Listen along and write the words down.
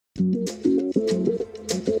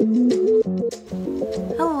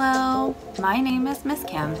Hello, my name is Miss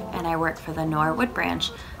Kim and I work for the Norwood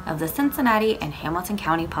Branch of the Cincinnati and Hamilton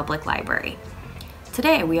County Public Library.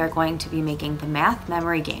 Today we are going to be making the Math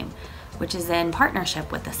Memory Game, which is in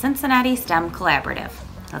partnership with the Cincinnati STEM Collaborative.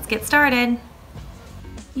 Let's get started.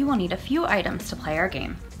 You will need a few items to play our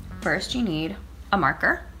game. First, you need a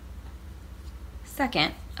marker.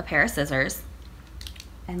 Second, a pair of scissors.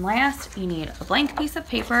 And last, you need a blank piece of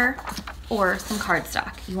paper or some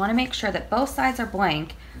cardstock. You want to make sure that both sides are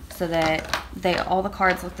blank so that all the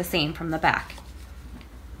cards look the same from the back.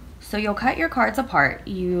 So you'll cut your cards apart.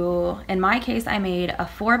 In my case, I made a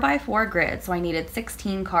 4x4 grid, so I needed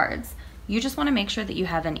 16 cards. You just want to make sure that you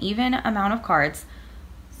have an even amount of cards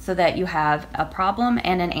so that you have a problem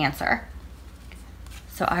and an answer.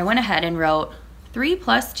 So I went ahead and wrote 3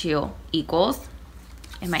 plus 2 equals,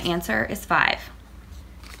 and my answer is 5.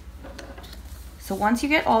 So once you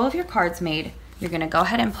get all of your cards made, you're going to go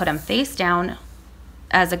ahead and put them face down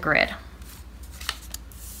as a grid.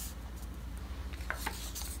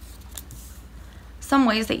 Some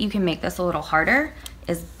ways that you can make this a little harder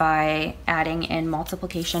is by adding in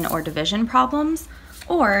multiplication or division problems,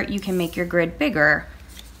 or you can make your grid bigger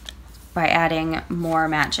by adding more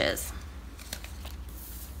matches.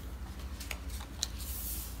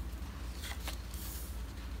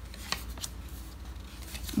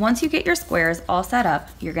 Once you get your squares all set up,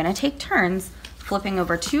 you're going to take turns flipping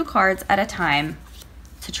over 2 cards at a time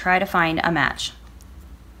to try to find a match.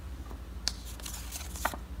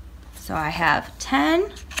 So I have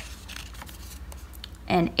 10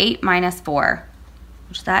 and 8 minus 4,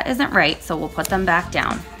 which that isn't right, so we'll put them back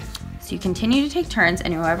down. So you continue to take turns,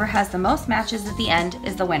 and whoever has the most matches at the end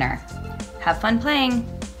is the winner. Have fun playing.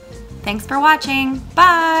 Thanks for watching.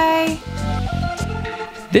 Bye!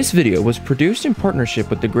 This video was produced in partnership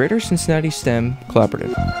with the Greater Cincinnati STEM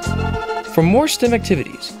Collaborative. For more STEM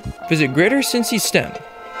activities, visit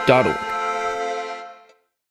greatercincystem.org.